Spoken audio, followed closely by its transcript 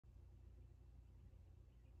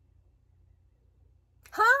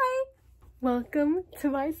Welcome to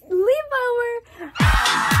my sleepover.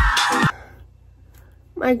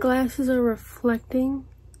 My glasses are reflecting.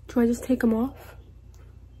 Do I just take them off?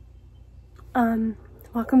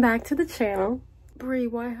 Welcome back to the channel. Bree,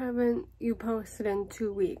 why haven't you posted in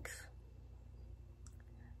 2 weeks?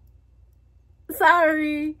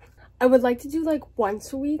 Sorry. I would like to do like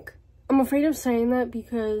once a week. I'm afraid of saying that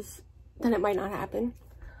because then it might not happen.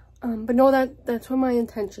 But no, that's what my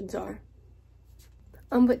intentions are.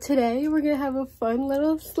 But today we're gonna have a fun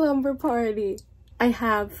little slumber party. I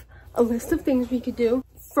have a list of things we could do.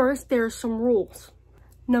 First, there are some rules.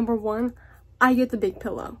 Number 1, I get the big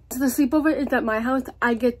pillow. So the sleepover is at my house.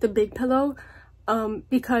 I get the big pillow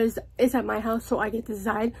because it's at my house, so I get to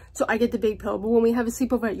decide. So I get the big pillow. But when we have a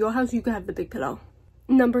sleepover at your house, you can have the big pillow.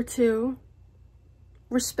 Number 2,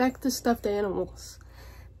 respect the stuffed animals.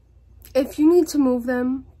 If you need to move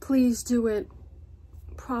them, please do it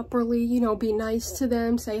properly. You know, be nice to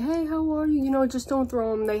them. Say, hey, how are you? You know, just don't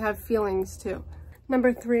throw them. They have feelings too.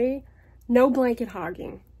 Number 3, no blanket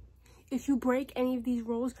hogging. If you break any of these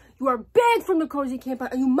rules, you are banned from the cozy camp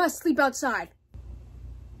and you must sleep outside.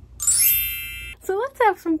 So let's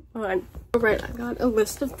have some fun. All right, I got a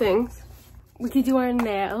list of things. We could do our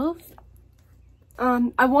nails.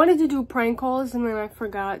 I wanted to do prank calls and then I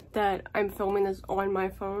forgot that I'm filming this on my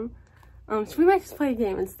phone. So we might just play a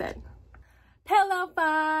game instead. Pillow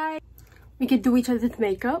fight! We could do each other's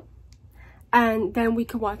makeup and then we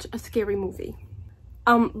could watch a scary movie.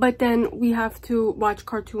 But then we have to watch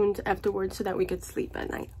cartoons afterwards so that we could sleep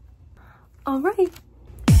at night. Alright.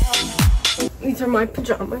 These are my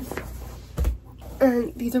pajamas.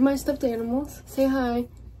 And these are my stuffed animals. Say hi.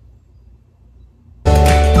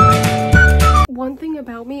 One thing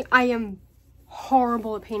about me, I am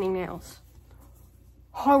horrible at painting nails.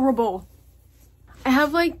 Horrible. I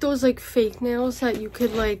have like those like fake nails that you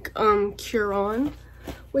could like cure on,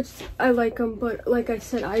 which I like them, but like I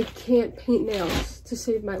said, I can't paint nails to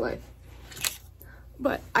save my life.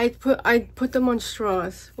 But I put them on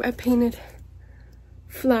straws. I painted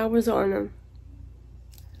flowers on them.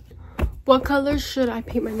 What colors should I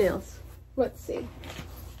paint my nails? Let's see.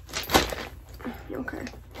 Okay.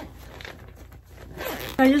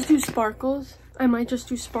 I just do sparkles. I might just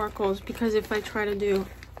do sparkles because if I try to do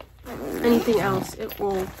anything else, it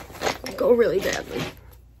will go really badly.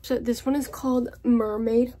 So this one is called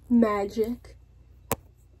Mermaid Magic.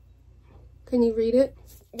 Can you read it?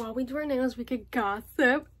 While we do our nails, we could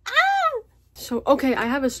gossip. Ah! So, okay, I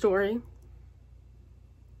have a story.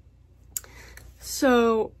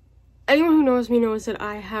 So, anyone who knows me knows that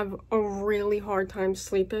I have a really hard time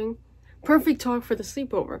sleeping. Perfect talk for the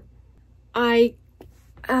sleepover. I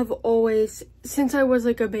have always, since I was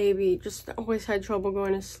like a baby, just always had trouble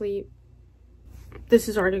going to sleep. This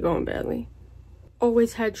is already going badly.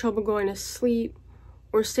 Always had trouble going to sleep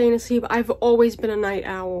or staying asleep. I've always been a night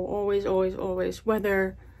owl. Always, always, always.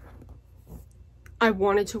 Whether I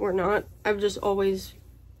wanted to or not, I've just always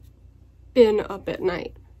been up at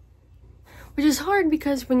night. Which is hard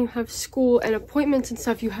because when you have school and appointments and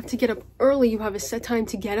stuff, you have to get up early. You have a set time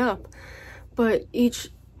to get up. But each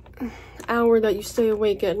hour that you stay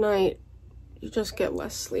awake at night, you just get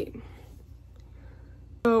less sleep.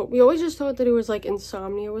 So we always just thought that it was like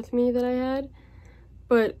insomnia with me that I had.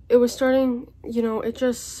 But it was starting, you know, it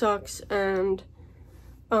just sucks. And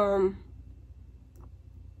I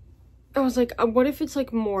was like, what if it's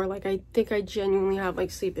like more? Like, I think I genuinely have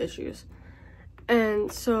like sleep issues.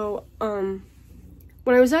 And so, when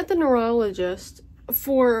I was at the neurologist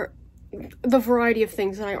for the variety of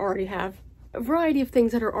things that I already have, a variety of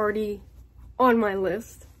things that are already on my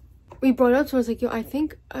list, we brought it up, so I was like, yo, I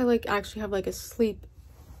think I like actually have like a sleep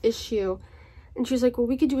issue. And she was like, well,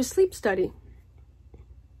 we could do a sleep study.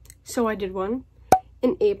 So I did one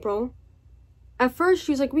in April. At first,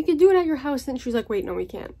 she was like, we could do it at your house. Then she was like, wait, no, we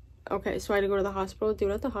can't. Okay, so I had to go to the hospital, do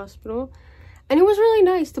it at the hospital. And it was really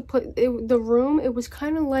nice to put the room. It was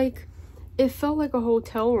kind of like, it felt like a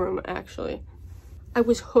hotel room, actually. I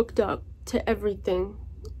was hooked up to everything.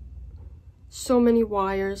 So many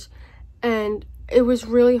wires. And it was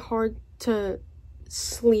really hard to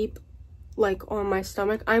sleep, like, on my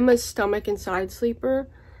stomach. I'm a stomach and side sleeper.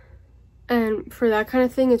 And for that kind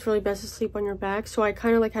of thing, it's really best to sleep on your back. So I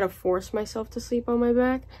kind of, like, had to force myself to sleep on my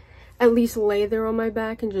back. At least lay there on my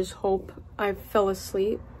back and just hope I fell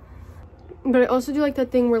asleep. But I also do like that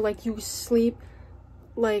thing where like you sleep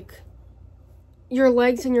like your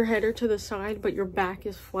legs and your head are to the side but your back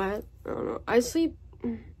is flat. I don't know. I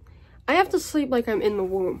have to sleep like I'm in the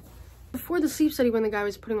womb. Before the sleep study, when the guy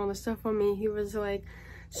was putting all the stuff on me, he was like,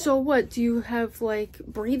 so what, do you have like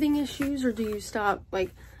breathing issues or do you stop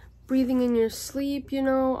like breathing in your sleep, you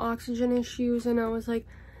know, oxygen issues? And I was like,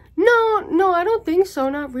 No, I don't think so.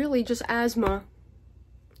 Not really. Just asthma.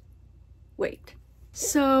 Wait.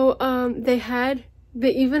 So,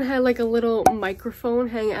 they even had like a little microphone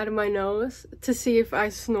hanging out of my nose to see if I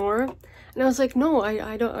snore. And I was like, no,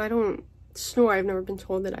 I don't snore. I've never been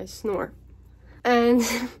told that I snore. And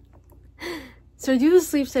so I do the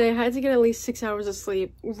sleep study. I had to get at least 6 hours of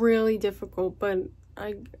sleep. Really difficult, but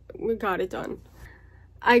we got it done.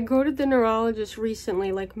 I go to the neurologist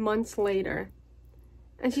recently, like months later.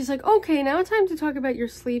 And she's like, okay, now it's time to talk about your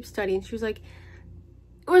sleep study. And she was like,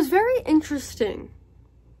 it was very interesting.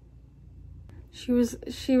 She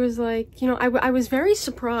was like, you know, I was very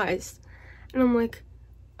surprised. And I'm like,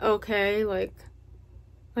 okay, like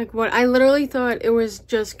what? I literally thought it was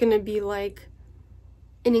just gonna be like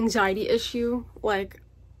an anxiety issue. Like,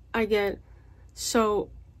 I get so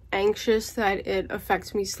anxious that it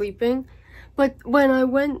affects me sleeping. But when I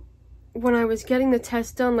was getting the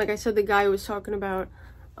test done, like I said, the guy who was talking about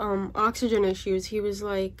oxygen issues, he was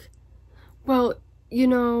like, well, you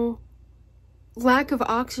know, lack of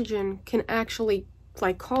oxygen can actually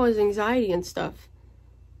like cause anxiety and stuff.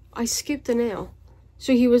 I skipped a nail.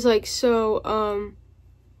 So he was like, so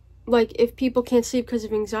like if people can't sleep because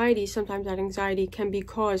of anxiety, sometimes that anxiety can be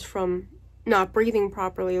caused from not breathing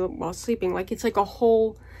properly while sleeping. Like it's like a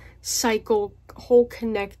whole cycle, whole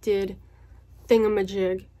connected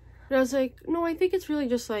thingamajig. And I was like, no, I think it's really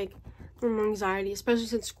just like from anxiety, especially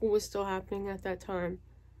since school was still happening at that time.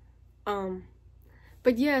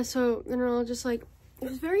 But yeah, so the neurologist, like, it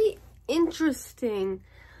was very interesting.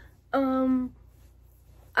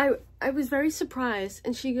 I was very surprised,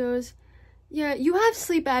 and she goes, yeah, you have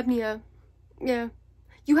sleep apnea. Yeah.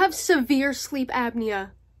 You have severe sleep apnea.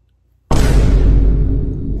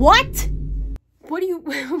 What? What do you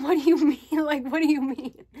mean? Like, what do you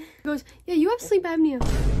mean? He goes, yeah, you have sleep apnea.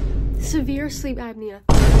 Severe sleep apnea.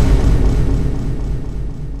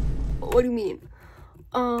 What do you mean?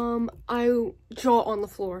 I jaw on the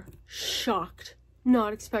floor, shocked,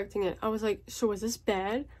 not expecting it. I was like, so is this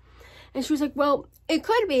bad? And she was like, well, it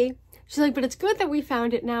could be. She's like, but it's good that we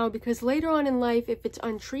found it now, because later on in life, if it's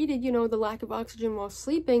untreated, you know, the lack of oxygen while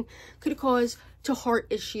sleeping could cause to heart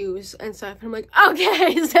issues and stuff. And I'm like,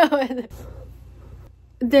 okay, so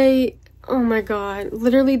oh my God,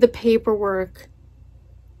 literally the paperwork,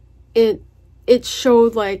 it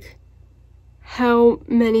showed like how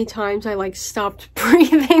many times I like stopped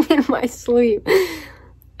breathing in my sleep,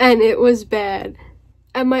 and it was bad.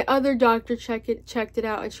 And my other doctor checked it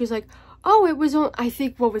out, and she was like, oh, it was on, I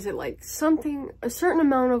think, what was it, like a certain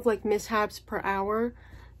amount of like mishaps per hour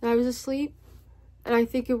that I was asleep. And I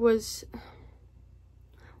think it was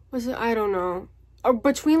it, I don't know, or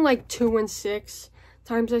between like 2 and 6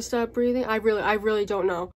 times I stopped breathing. I really don't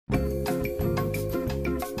know.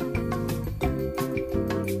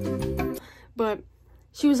 But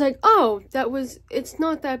she was like, oh, it's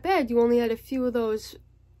not that bad. You only had a few of those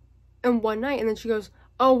in one night. And then she goes,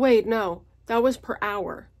 oh, wait, no, that was per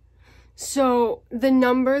hour. So the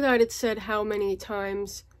number that it said how many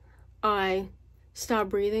times I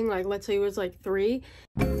stopped breathing, like let's say it was like 3.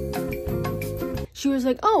 She was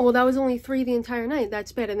like, oh, well, that was only 3 the entire night.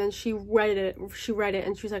 That's bad. And then she read it and she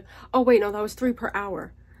was like, oh, wait, no, that was 3 per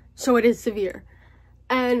hour. So it is severe.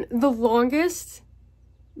 And the longest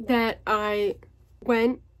that I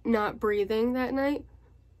went not breathing that night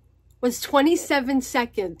was 27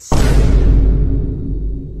 seconds.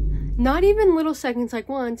 Not even little seconds, like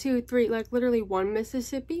 1, 2, 3, like literally 1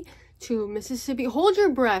 Mississippi, 2 Mississippi. Hold your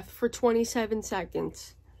breath for 27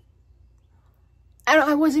 seconds. And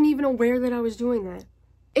I wasn't even aware that I was doing that.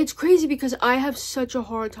 It's crazy because I have such a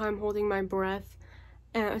hard time holding my breath,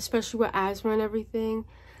 especially with asthma and everything.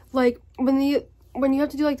 Like when you have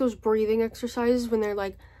to do like those breathing exercises, when they're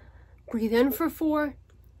like, breathe in for 4,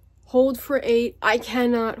 hold for 8. I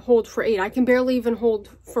cannot hold for 8. I can barely even hold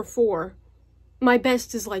for 4. My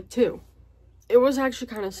best is like 2. It was actually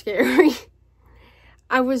kind of scary.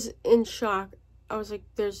 I was in shock. I was like,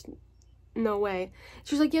 there's no way.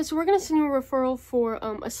 She was like, yeah, so we're gonna send you a referral for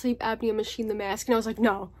a sleep apnea machine, the mask. And I was like,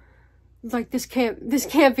 no, like this can't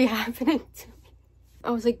be happening to me. I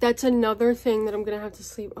was like, that's another thing that I'm gonna have to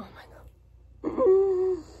sleep. Oh my God.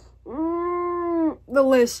 The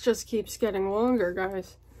list just keeps getting longer,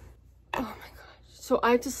 guys. Oh my gosh. So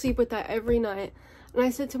I have to sleep with that every night. And I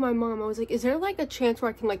said to my mom, I was like, is there like a chance where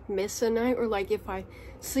I can like miss a night, or like if I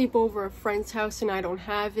sleep over a friend's house and I don't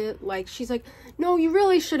have it? Like, she's like, no, you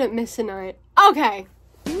really shouldn't miss a night. Okay.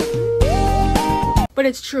 But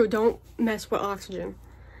it's true, don't mess with oxygen.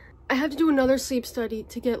 I have to do another sleep study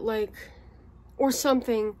to get like, or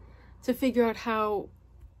something to figure out how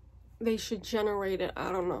they should generate it.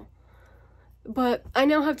 I don't know. But I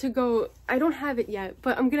now have to go, I don't have it yet,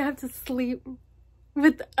 but I'm gonna have to sleep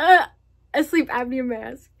with a sleep apnea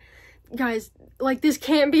mask. Guys, like, this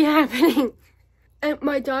can't be happening. And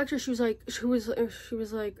my doctor, she was like,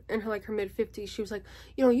 in her, like, her mid-50s, she was like,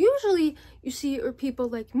 you know, usually you see people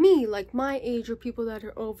like me, like my age, or people that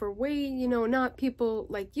are overweight, you know, not people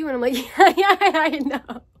like you. And I'm like, yeah, I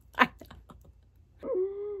know.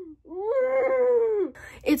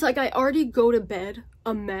 It's like I already go to bed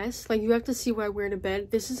a mess. Like, you have to see what I wear to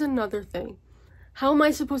bed. This is another thing. How am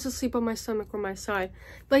I supposed to sleep on my stomach or my side?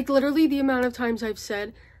 Like, literally the amount of times I've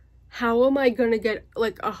said, how am I gonna get,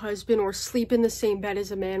 like, a husband or sleep in the same bed as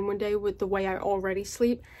a man one day with the way I already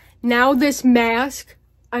sleep? Now this mask,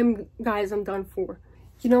 guys, I'm done for.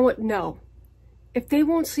 You know what? No. If they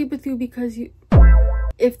won't sleep with you because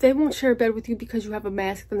if they won't share a bed with you because you have a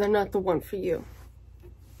mask, then they're not the one for you.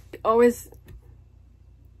 Always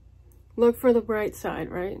look for the bright side,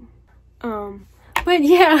 right? But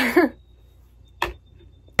yeah.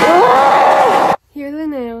 Here are the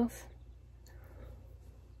nails.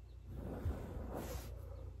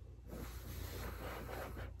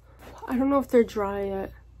 I don't know if they're dry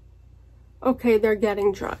yet. Okay, they're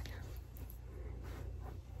getting dry.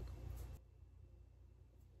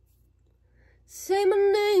 Say my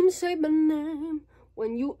name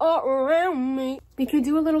when you are around me. We could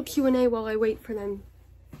do a little Q&A while I wait for them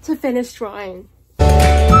to finish drying.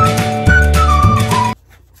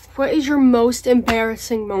 What is your most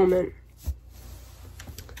embarrassing moment?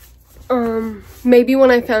 Maybe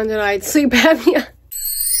when I found out I had sleep apnea.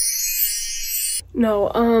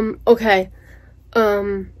 No, okay.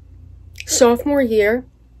 Sophomore year,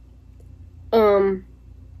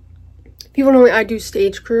 people know I do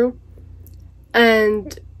stage crew,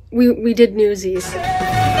 and we did Newsies.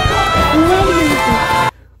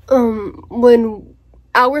 When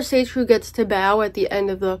our stage crew gets to bow at the end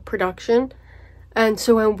of the production, and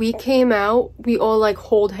so when we came out, we all, like,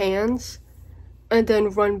 hold hands and then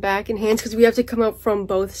run back in hands, because we have to come out from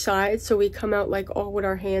both sides, so we come out, like, all with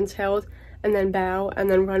our hands held, and then bow, and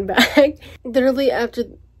then run back. Literally after,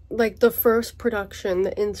 like, the first production,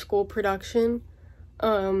 the in-school production,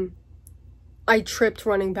 I tripped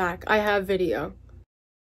running back. I have video.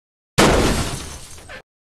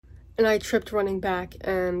 And I tripped running back,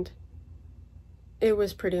 and it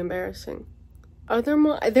was pretty embarrassing.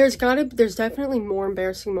 There's definitely more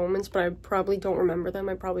embarrassing moments, but I probably don't remember them.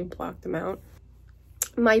 I probably blocked them out.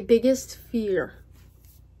 My biggest fear.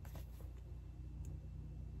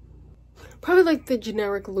 Probably, like, the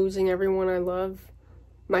generic losing everyone I love.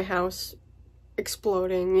 My house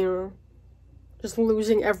exploding, you know. Just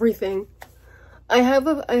losing everything. I have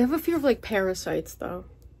a fear of, like, parasites, though.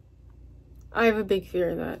 I have a big fear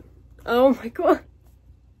of that. Oh my god.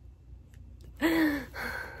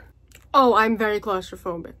 Oh, I'm very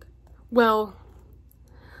claustrophobic. Well,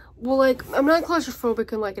 like, I'm not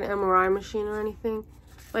claustrophobic in, like, an MRI machine or anything.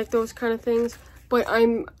 Like, those kind of things. But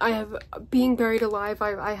I have, being buried alive,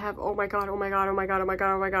 I have, oh my god, oh my god, oh my god, oh my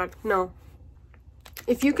god, oh my god. No.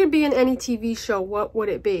 If you could be in any TV show, what would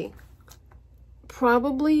it be?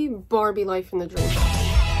 Probably Barbie Life in the Dream House.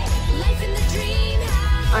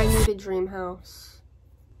 I need a dream house.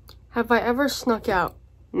 Have I ever snuck out?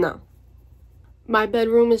 No. My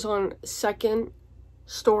bedroom is on 2nd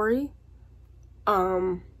story.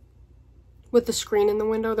 With the screen in the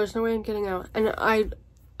window. There's no way I'm getting out. And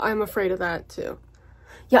I'm afraid of that too.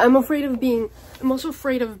 Yeah, I'm also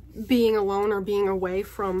afraid of being alone or being away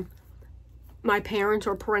from my parents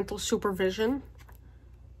or parental supervision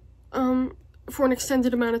for an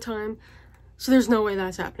extended amount of time. So there's no way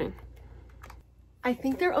that's happening. I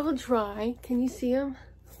think they're all dry. Can you see them?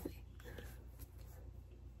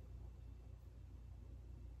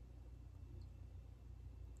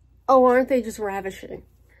 Oh, aren't they just ravishing?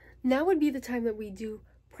 Now would be the time that we do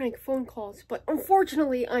prank phone calls, but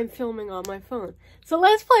unfortunately I'm filming on my phone. So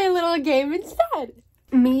let's play a little game instead.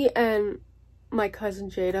 Me and my cousin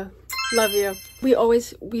Jada, love you. We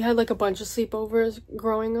had, like, a bunch of sleepovers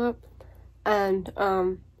growing up, and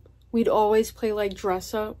we'd always play, like,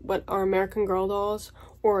 dress up with our American Girl dolls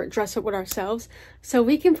or dress up with ourselves. So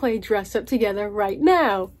we can play dress up together right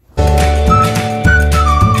now.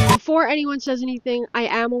 Before anyone says anything, I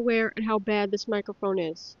am aware of how bad this microphone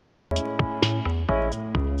is.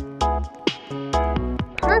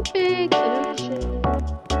 Perfect.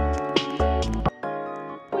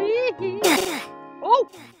 Oh!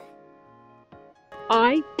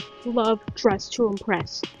 I love Dress to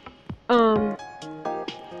Impress. I've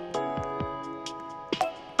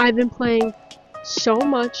been playing so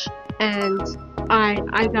much, and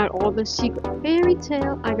I got all the secret fairy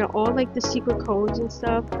tale. I got all, like, the secret codes and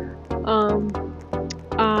stuff.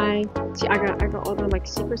 see, I got all the like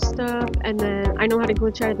secret stuff, and then I know how to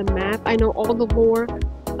glitch out of the map. I know all the lore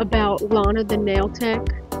about Lana the nail tech.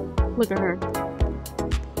 Look at her.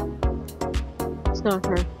 It's not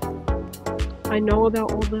her. I know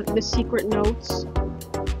about all the secret notes.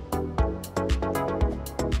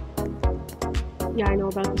 Yeah, I know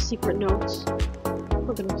about the secret notes.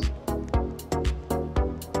 Look at this.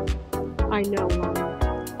 I know.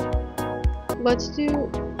 Let's do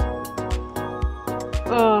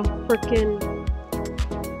frickin'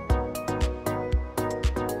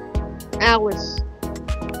 Alice.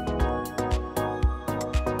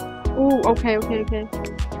 Ooh, okay. Okay,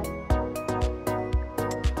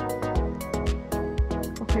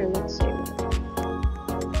 let's see.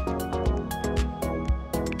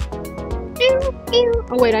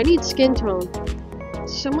 Oh wait, I need skin tone.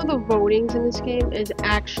 Some of the votings in this game is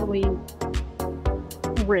actually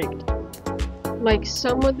rigged. Like,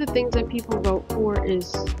 some of the things that people vote for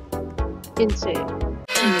is insane.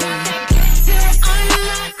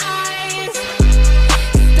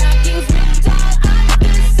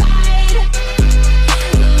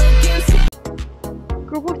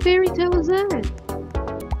 Girl, what fairy tale is that?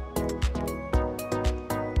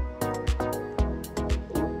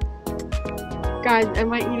 Guys,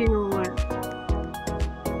 am I eating or what?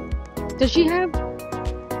 Does she have...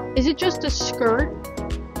 Is it just a skirt?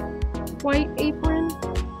 White apron?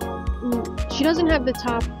 She doesn't have the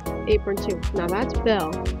top apron too. Now that's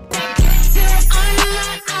Belle.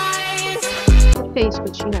 What face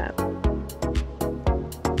would she have?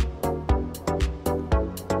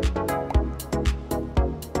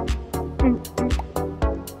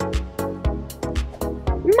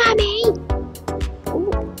 Mommy!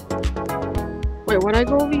 Ooh. Wait, what'd I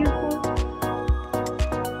go over here for?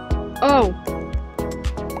 Oh!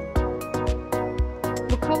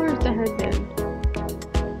 What color is the headband?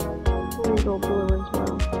 I'm gonna go blue as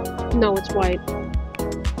well. No, it's white.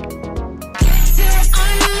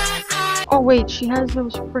 Oh wait, she has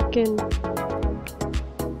those frickin'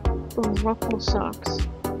 those ruffle socks.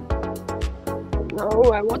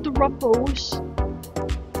 No, I want the ruffles.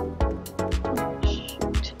 Oh,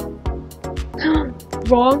 shoot.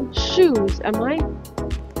 Wrong shoes. Am I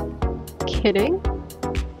kidding?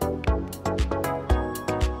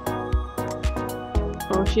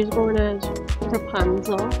 Oh, she's going as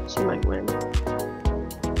Rapunzel. She might win.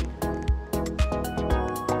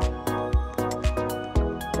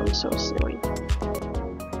 I'm so silly.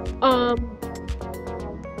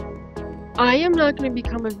 I am not going to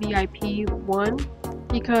become a VIP 1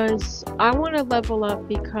 because I want to level up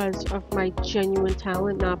because of my genuine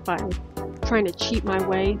talent, not by trying to cheat my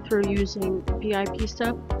way through using VIP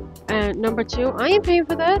stuff. And number 2, I ain't paying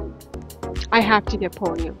for that. I have to get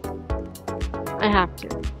podium. I have to.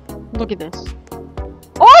 Look at this.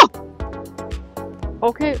 Oh!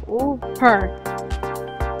 Okay, ooh, her.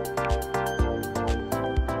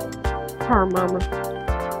 Her, mama.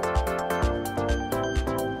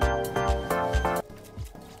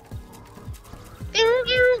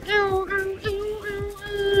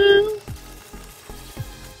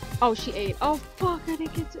 Oh, she ate. Oh, fuck, I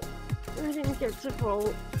didn't get to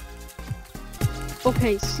vote.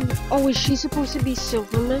 Okay, see. Oh, is she supposed to be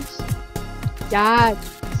Silver Miss? Yeah,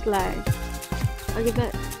 slay. I'll give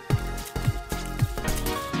that.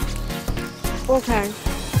 Okay.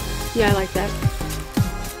 Yeah, I like that.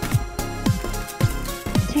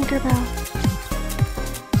 Tinkerbell.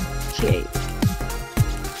 She ate.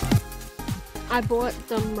 I bought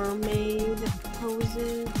the mermaid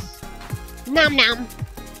poses. Nom nom.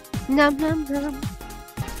 Nom nom nom.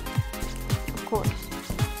 Of course.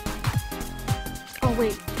 Oh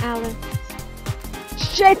wait, Alice.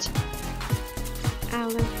 Shit!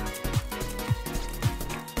 Alice.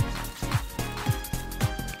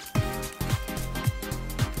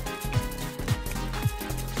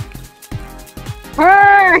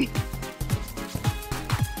 Her!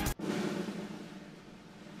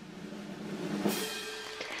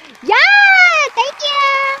 Yeah! Thank you!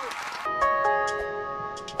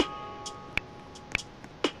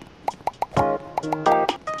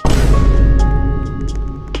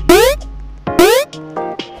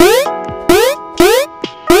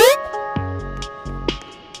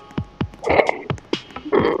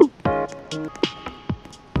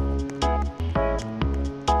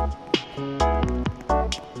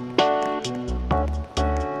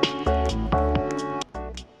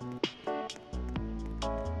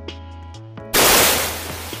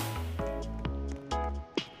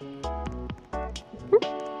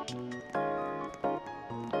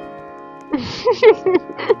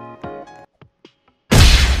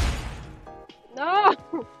 No!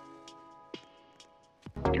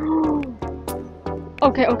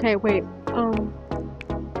 Okay, wait.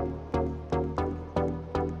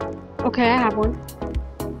 Okay, I have one.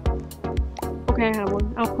 Okay, I have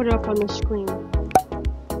one. I'll put it up on the screen.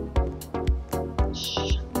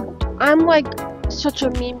 I'm like such a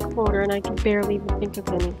meme quoter and I can barely even think of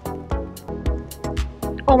any.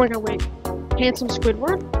 Oh my god, wait. Handsome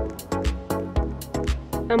Squidward?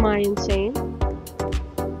 Am I insane?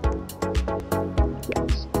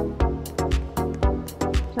 Yes.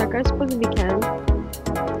 That guy's supposed to be Ken.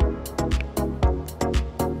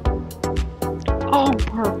 Oh,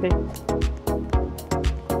 perfect.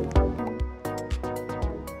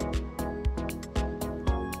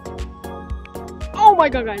 Oh my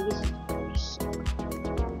god, guys, this is so good.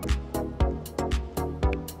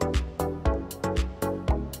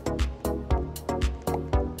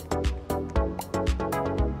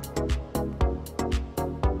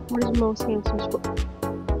 What is most handsome Squidward?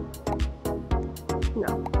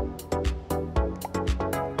 No.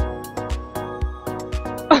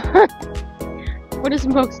 What is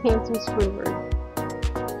most handsome Squidward?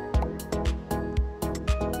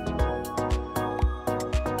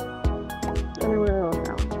 I don't know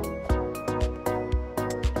that one.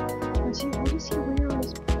 What does he wear on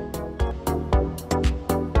his...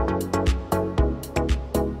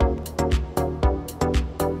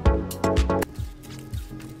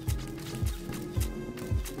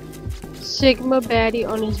 Sigma baddie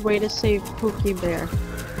on his way to save Pookie Bear.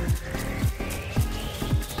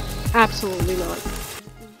 Absolutely not.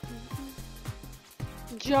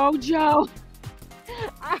 JoJo!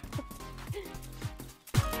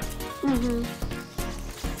 Mm-hmm.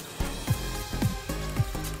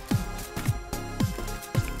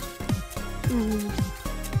 Mm-hmm.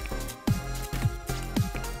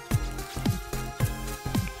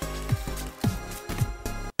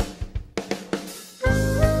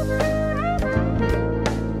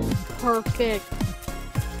 Perfect.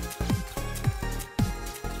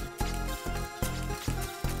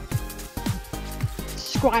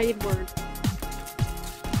 Squidward.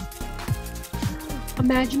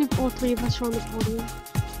 Imagine if all three of us were on the podium.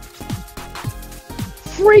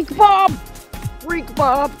 Freak Bob! Freak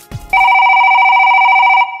Bob!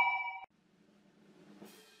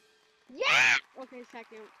 Yeah! Okay,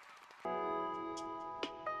 second.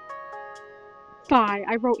 Thigh.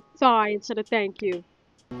 I wrote thigh instead of thank you.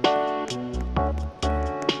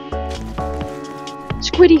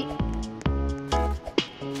 Squiddy!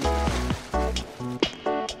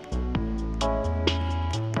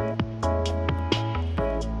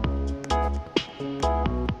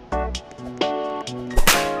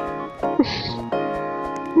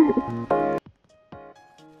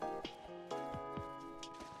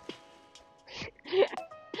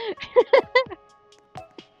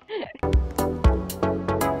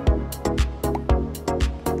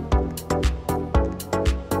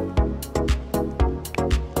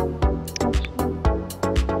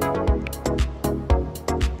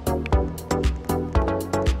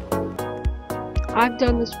 I've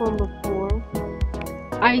done this one before.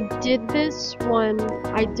 I did this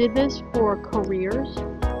for careers,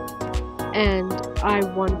 and I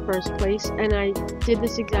won first place, and I did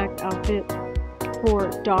this exact outfit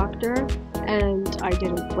for doctor, and I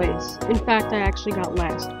didn't place. In fact, I actually got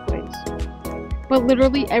last place. But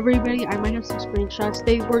literally everybody, I might have some screenshots,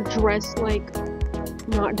 they were dressed like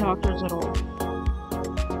not doctors at all.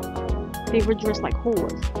 They were dressed like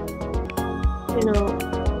whores. You know,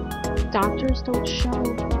 doctors don't show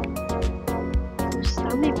their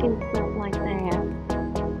stomach and stuff like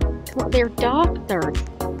that. Well, they're doctors.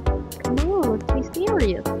 Come on, let's be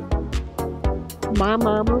serious. My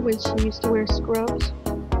mama, when she used to wear scrubs,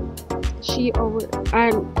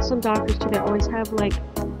 and some doctors too, they always have like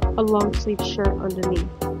a long sleeve shirt underneath.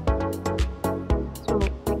 So I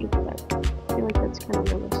feel like that's kind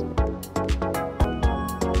of realistic.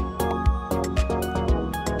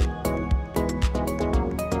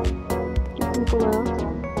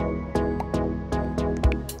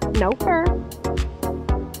 No fur.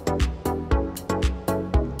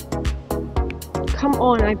 Come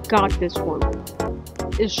on, I've got this one.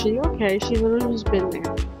 Is she okay? She literally just been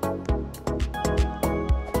there.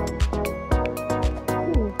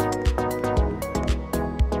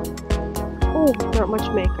 Oh, not much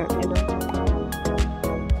makeup, you know.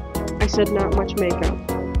 I said not much makeup.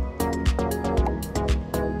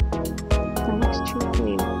 That looks too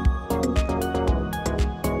clean.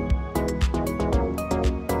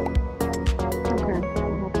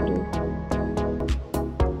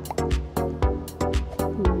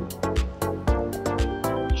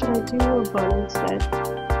 Do a bun instead.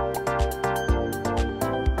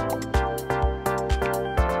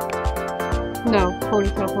 No,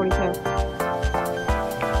 ponytail.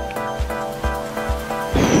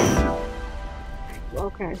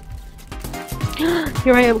 Okay.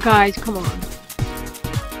 Here I am, guys. Come on.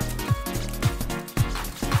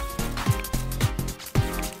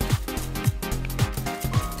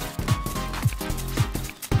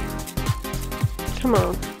 Come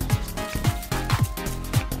on.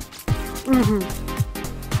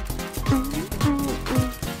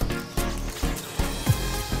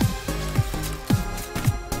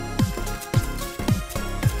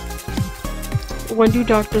 When do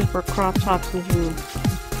doctors wear crop tops in June?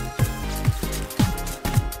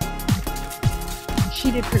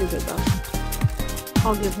 She did pretty good though.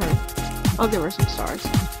 I'll give her some stars.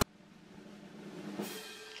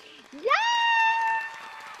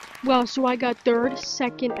 Well, so I got third,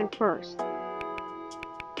 second, and first.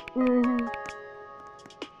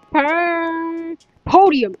 Per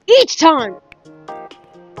podium each time.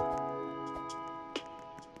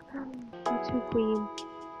 You too, queen.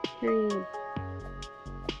 Three.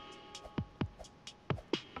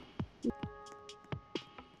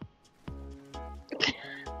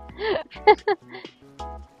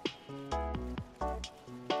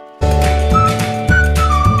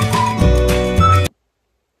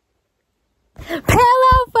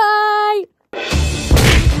 Pillow fight!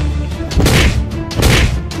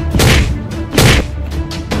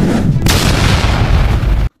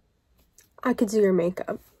 I could do your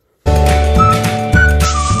makeup.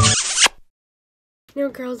 You know,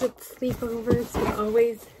 girls at sleepovers,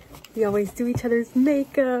 we always do each other's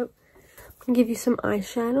makeup. I'm gonna give you some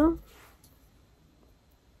eyeshadow.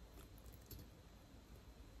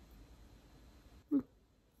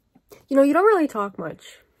 You know, you don't really talk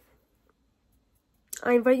much.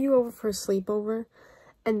 I invite you over for a sleepover,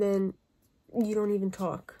 and then you don't even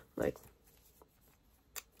talk. Like,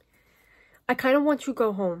 I kind of want you to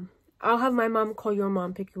go home. I'll have my mom call your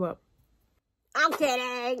mom, pick you up. I'm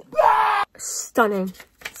kidding. Stunning.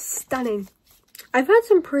 Stunning. I've had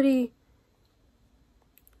some pretty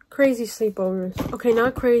crazy sleepovers. Okay,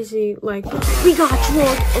 not crazy, like, we got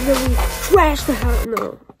drunk and then we trashed the house.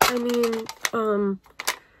 No. I mean,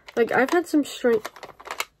 like, I've had some straight...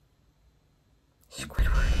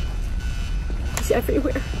 Squidward. He's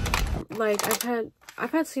everywhere. Like,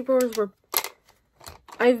 I've had sleepovers where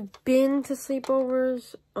I've been to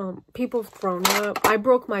sleepovers. People have thrown up. I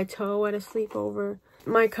broke my toe at a sleepover.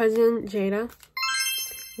 My cousin Jada,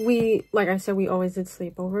 like I said, we always did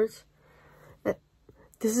sleepovers.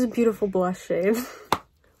 This is a beautiful blush shade.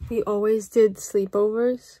 We always did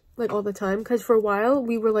sleepovers, like, all the time, because for a while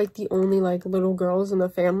we were like the only like little girls in the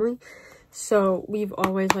family, so we've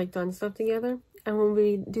always like done stuff together. And when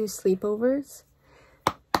we do sleepovers,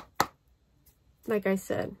 like I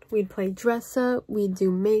said, we'd play dress up, we'd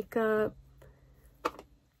do makeup,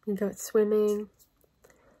 we'd go swimming,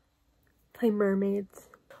 play mermaids.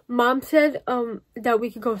 Mom said that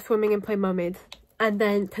we could go swimming and play mermaids, and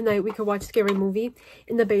then tonight we could watch a scary movie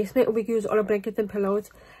in the basement, and we could use all the blankets and pillows,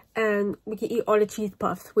 and we could eat all the cheese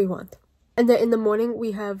puffs we want. And then in the morning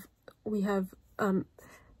we have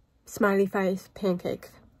smiley face pancakes.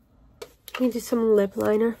 Can you do some lip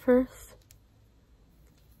liner first?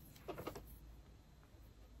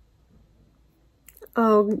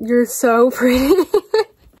 Oh, you're so pretty.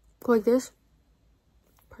 Go like this.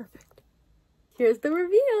 Perfect. Here's the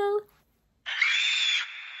reveal.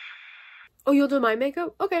 Oh, you'll do my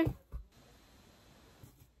makeup? Okay.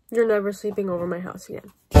 You're never sleeping over my house again.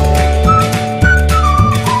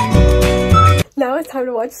 Now it's time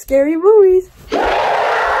to watch scary movies.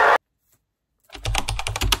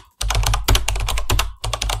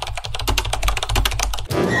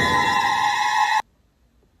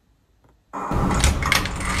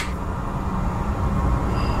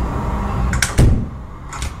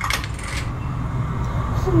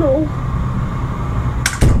 No.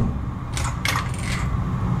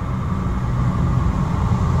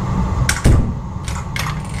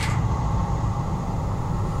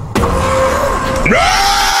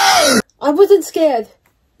 I wasn't scared.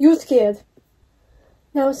 You were scared.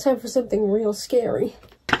 Now it's time for something real scary.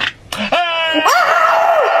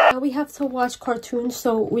 Now we have to watch cartoons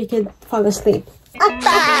so we can fall asleep. Alright,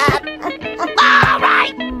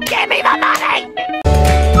 give me the money!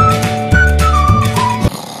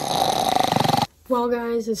 Well,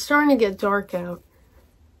 guys, it's starting to get dark out.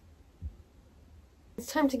 It's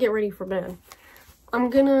time to get ready for bed. I'm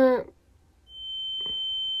gonna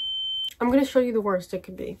show you the worst it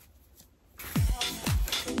could be.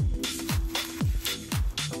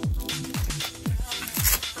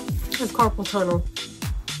 I have carpal tunnel.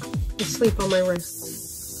 I sleep on my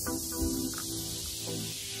wrists.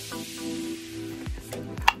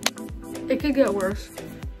 It could get worse.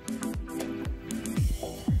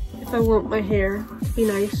 If I want my hair to be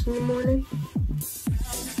nice in the morning.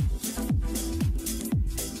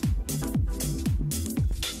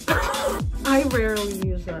 I rarely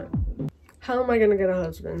use that. How am I gonna get a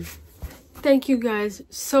husband? Thank you guys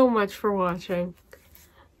so much for watching.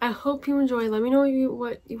 I hope you enjoy. Let me know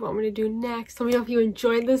what you want me to do next. Let me know if you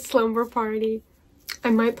enjoyed this slumber party. I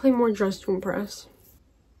might play more Dress to Impress.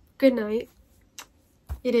 Good night.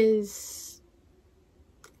 It is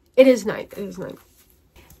night. It is night.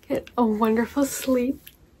 Get a wonderful sleep.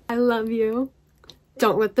 I love you.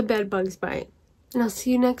 Don't let the bed bugs bite. And I'll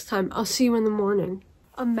see you next time. I'll see you in the morning.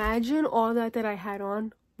 Imagine all that I had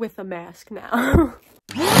on with a mask now.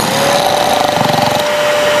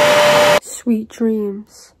 Sweet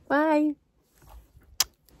dreams. Bye.